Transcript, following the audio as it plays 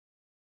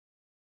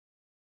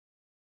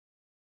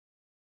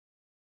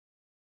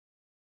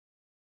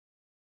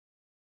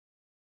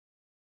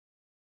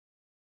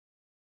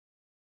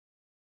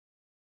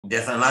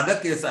There's another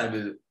case I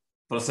will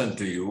present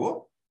to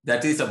you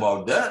that is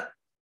about the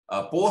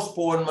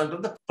postponement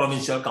of the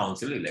Provincial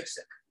Council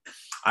election.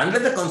 Under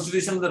the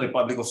Constitution of the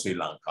Republic of Sri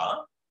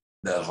Lanka,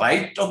 the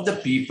right of the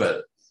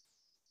people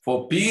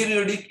for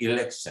periodic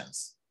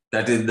elections,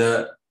 that is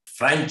the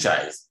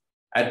franchise,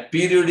 at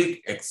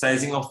periodic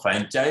exercising of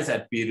franchise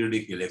at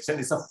periodic election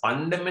is a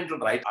fundamental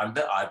right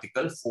under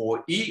Article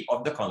 4E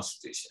of the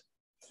Constitution,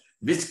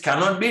 which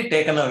cannot be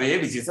taken away,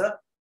 which is an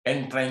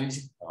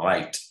entrenched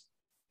right.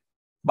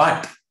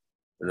 But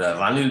the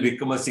Ranil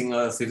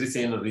Wickremesinghe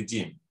Sirisena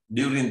regime,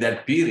 during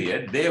that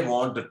period, they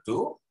wanted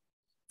to,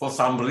 for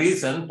some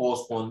reason,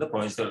 postpone the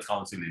Provincial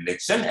Council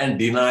election and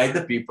deny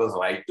the people's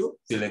right to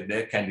select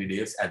their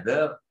candidates at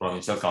the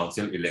Provincial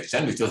Council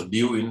election, which was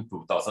due in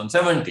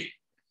 2017.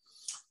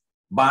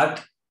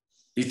 But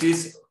it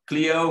is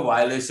clear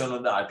violation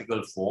of the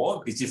Article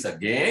 4, which is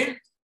again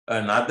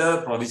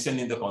another provision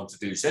in the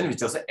Constitution,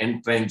 which was an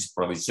entrenched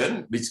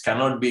provision, which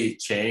cannot be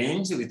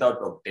changed without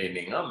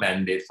obtaining a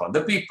mandate from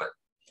the people.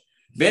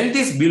 When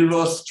this bill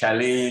was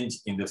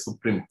challenged in the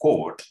Supreme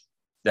Court,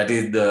 that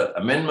is the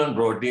amendment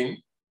brought in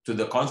to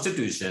the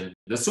Constitution,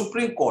 the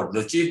Supreme Court,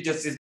 the Chief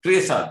Justice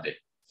Triasade,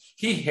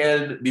 he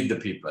held with the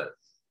people.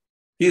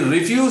 He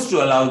refused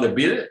to allow the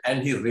bill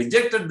and he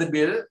rejected the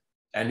bill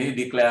and he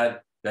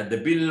declared that the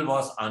bill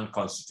was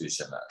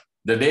unconstitutional.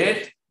 The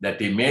date that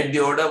he made the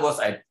order was,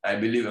 I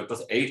believe it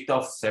was 8th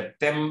of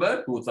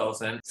September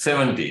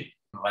 2017.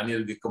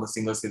 Ranil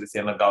Wickremesinghe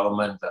Sirisena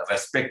government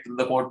respected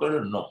the court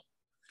order? No.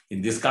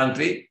 In this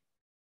country,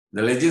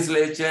 the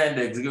legislature and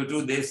the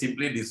executive, they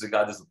simply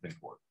disregard the Supreme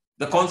Court.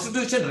 The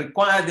Constitution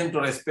requires them to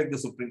respect the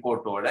Supreme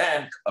Court order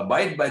and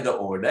abide by the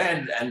order,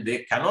 and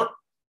they cannot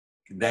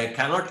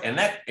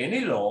enact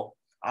any law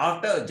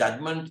after a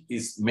judgment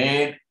is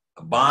made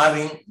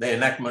barring the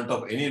enactment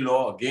of any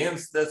law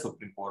against the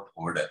Supreme Court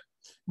order.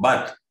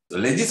 But the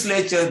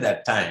legislature at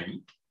that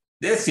time,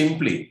 they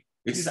simply,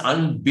 it is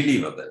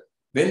unbelievable.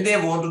 When they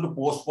wanted to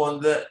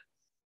postpone the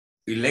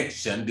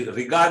election,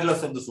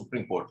 regardless of the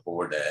Supreme Court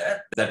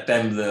order, that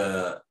time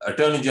the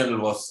Attorney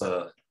General was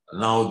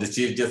now the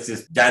Chief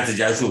Justice Jayanta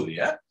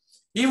Jayasuriya.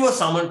 He was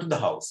summoned to the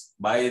House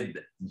by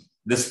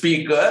the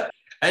Speaker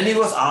and he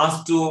was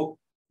asked to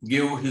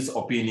give his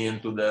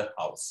opinion to the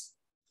House.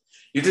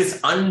 It is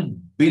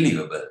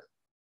unbelievable.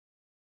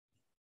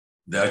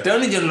 The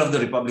Attorney General of the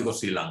Republic of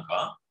Sri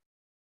Lanka,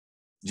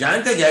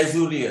 Jayanta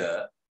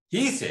Jayasuriya,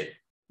 he said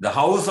the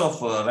House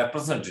of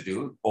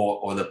Representatives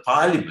or the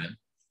Parliament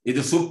is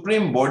the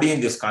supreme body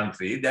in this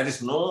country. There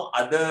is no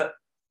other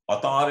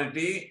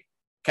authority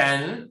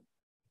can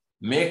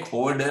make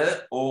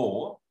order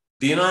or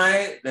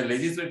deny the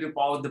legislative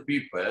power of the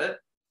people,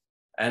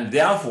 and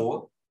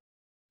therefore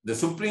the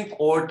Supreme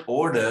Court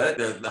order,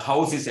 the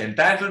House is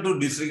entitled to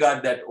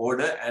disregard that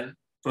order and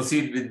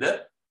proceed with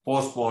the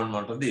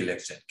postponement of the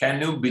election.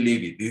 Can you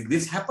believe it?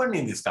 This happened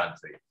in this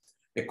country.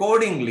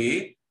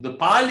 Accordingly, the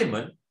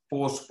Parliament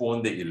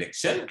postponed the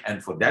election,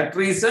 and for that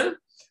reason,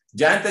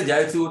 Jayanta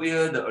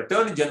Jayasuriya, the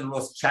Attorney General,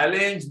 was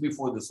challenged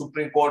before the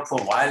Supreme Court for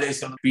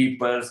violation of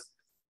people's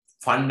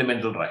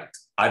fundamental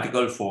rights,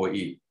 Article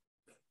 4E.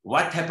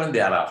 What happened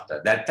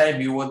thereafter? That time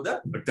he was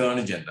the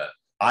Attorney General.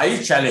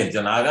 I challenged,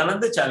 and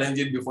Nagananda challenged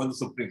him before the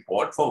Supreme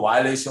Court for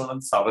violation of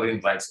the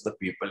sovereign rights of the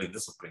people in the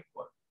Supreme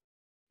Court.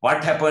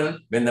 What happened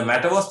when the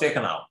matter was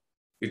taken out?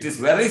 It is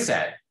very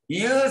sad.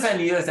 Years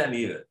and years and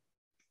years.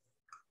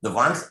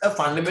 Once a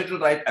fundamental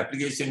right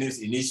application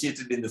is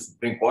initiated in the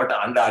Supreme Court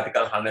under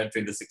Article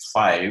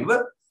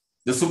 126(5),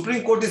 the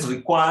Supreme Court is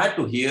required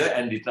to hear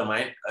and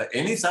determine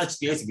any such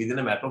case within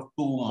a matter of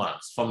 2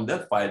 months from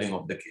the filing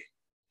of the case.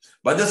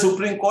 But the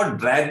Supreme Court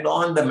dragged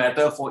on the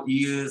matter for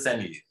years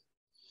and years.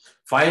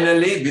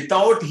 Finally,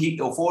 without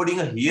affording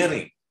a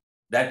hearing,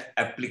 that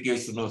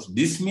application was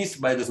dismissed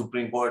by the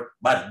Supreme Court,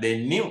 but they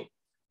knew.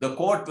 The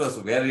court was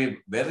very,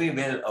 very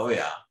well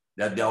aware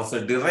that there was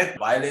a direct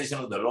violation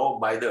of the law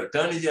by the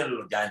Attorney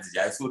General Jayanta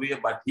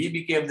Jayasuriya, but he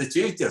became the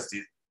Chief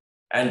Justice,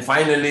 and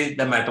finally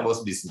the matter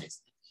was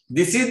dismissed.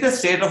 This is the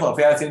state of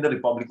affairs in the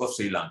Republic of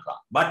Sri Lanka.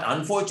 But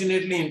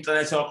unfortunately,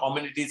 international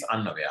community is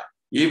unaware.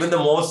 Even the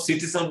most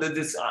citizens of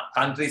this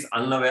country is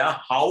unaware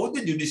how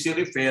the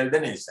judiciary failed the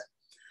nation.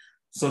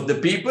 So the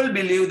people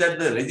believe that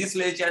the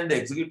legislature and the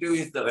executive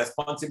is the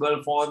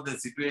responsible for the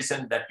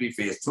situation that we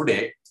face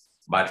today.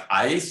 But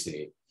I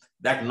say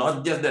that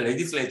not just the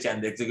legislature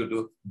and the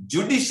executive,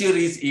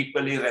 judiciary is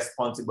equally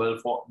responsible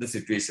for the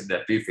situation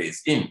that we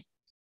face in.